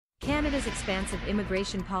Canada's expansive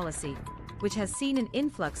immigration policy, which has seen an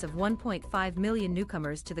influx of 1.5 million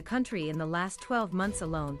newcomers to the country in the last 12 months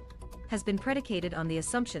alone, has been predicated on the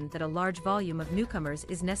assumption that a large volume of newcomers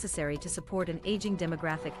is necessary to support an aging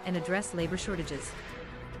demographic and address labor shortages.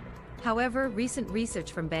 However, recent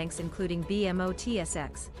research from banks including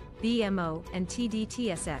BMO-TSX, BMO, and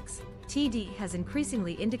TD-TSX, TD has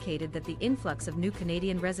increasingly indicated that the influx of new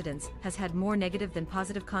Canadian residents has had more negative than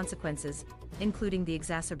positive consequences, including the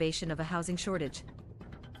exacerbation of a housing shortage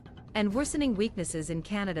and worsening weaknesses in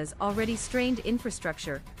Canada's already strained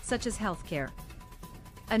infrastructure, such as healthcare.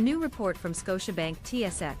 A new report from Scotiabank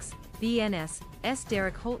TSX, BNS,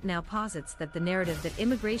 Derek Holt now posits that the narrative that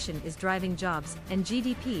immigration is driving jobs and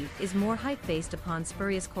GDP is more hype based upon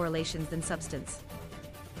spurious correlations than substance,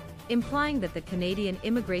 implying that the Canadian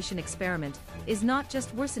immigration experiment is not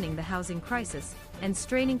just worsening the housing crisis and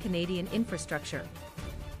straining Canadian infrastructure.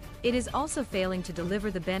 It is also failing to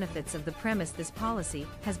deliver the benefits of the premise this policy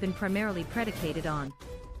has been primarily predicated on.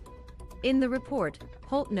 In the report,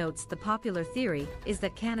 Holt notes the popular theory is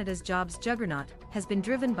that Canada's jobs juggernaut has been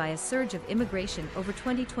driven by a surge of immigration over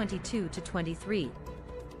 2022 to 23.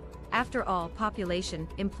 After all, population,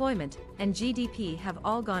 employment, and GDP have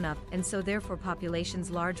all gone up, and so therefore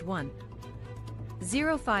population's large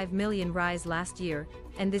 1.05 million rise last year,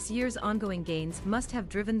 and this year's ongoing gains must have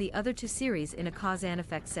driven the other two series in a cause and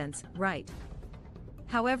effect sense, right?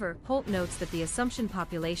 However, Holt notes that the assumption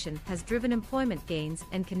population has driven employment gains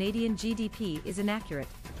and Canadian GDP is inaccurate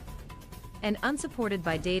and unsupported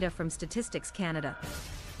by data from Statistics Canada.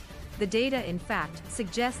 The data, in fact,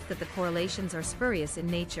 suggests that the correlations are spurious in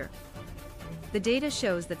nature. The data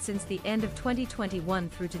shows that since the end of 2021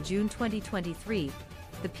 through to June 2023,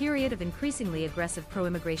 the period of increasingly aggressive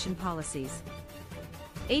pro-immigration policies,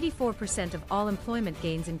 84% of all employment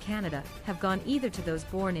gains in Canada have gone either to those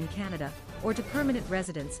born in Canada or to permanent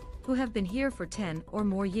residents who have been here for 10 or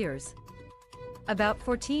more years. About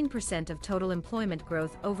 14% of total employment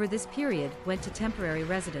growth over this period went to temporary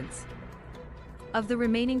residents. Of the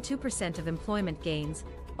remaining 2% of employment gains,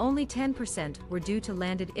 only 10% were due to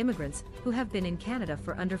landed immigrants who have been in Canada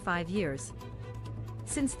for under 5 years.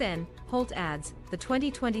 Since then, Holt adds, the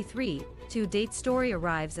 2023 to-date story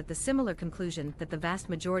arrives at the similar conclusion that the vast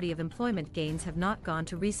majority of employment gains have not gone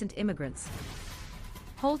to recent immigrants.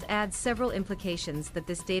 Holt adds several implications that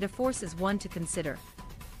this data forces one to consider.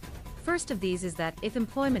 First of these is that if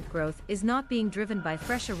employment growth is not being driven by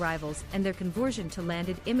fresh arrivals and their conversion to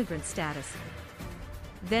landed immigrant status,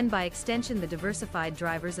 then by extension the diversified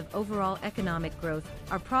drivers of overall economic growth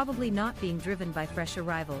are probably not being driven by fresh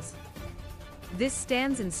arrivals. This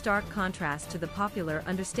stands in stark contrast to the popular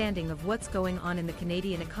understanding of what's going on in the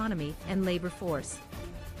Canadian economy and labor force.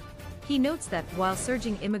 He notes that while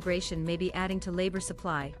surging immigration may be adding to labor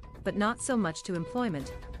supply, but not so much to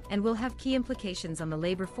employment, and will have key implications on the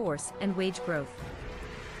labor force and wage growth.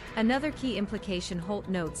 Another key implication Holt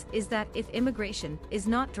notes is that if immigration is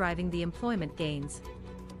not driving the employment gains,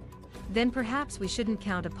 then perhaps we shouldn't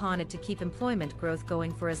count upon it to keep employment growth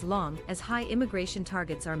going for as long as high immigration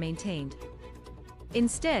targets are maintained.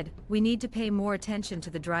 Instead, we need to pay more attention to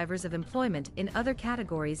the drivers of employment in other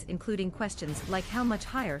categories, including questions like how much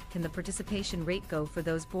higher can the participation rate go for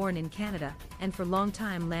those born in Canada and for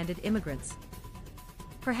long-time landed immigrants.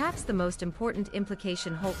 Perhaps the most important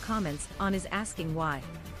implication Holt comments on is asking why.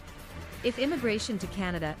 If immigration to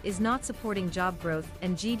Canada is not supporting job growth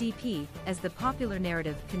and GDP, as the popular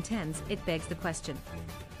narrative contends, it begs the question,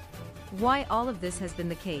 why all of this has been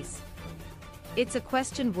the case? It's a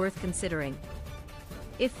question worth considering.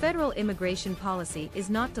 If federal immigration policy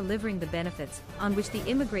is not delivering the benefits on which the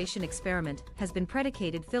immigration experiment has been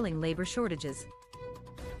predicated, filling labor shortages,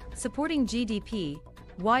 supporting GDP,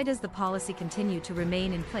 why does the policy continue to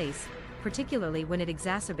remain in place, particularly when it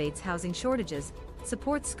exacerbates housing shortages,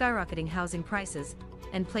 supports skyrocketing housing prices,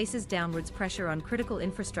 and places downwards pressure on critical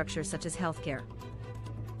infrastructure such as healthcare?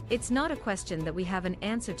 It's not a question that we have an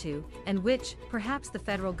answer to, and which, perhaps, the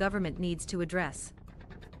federal government needs to address.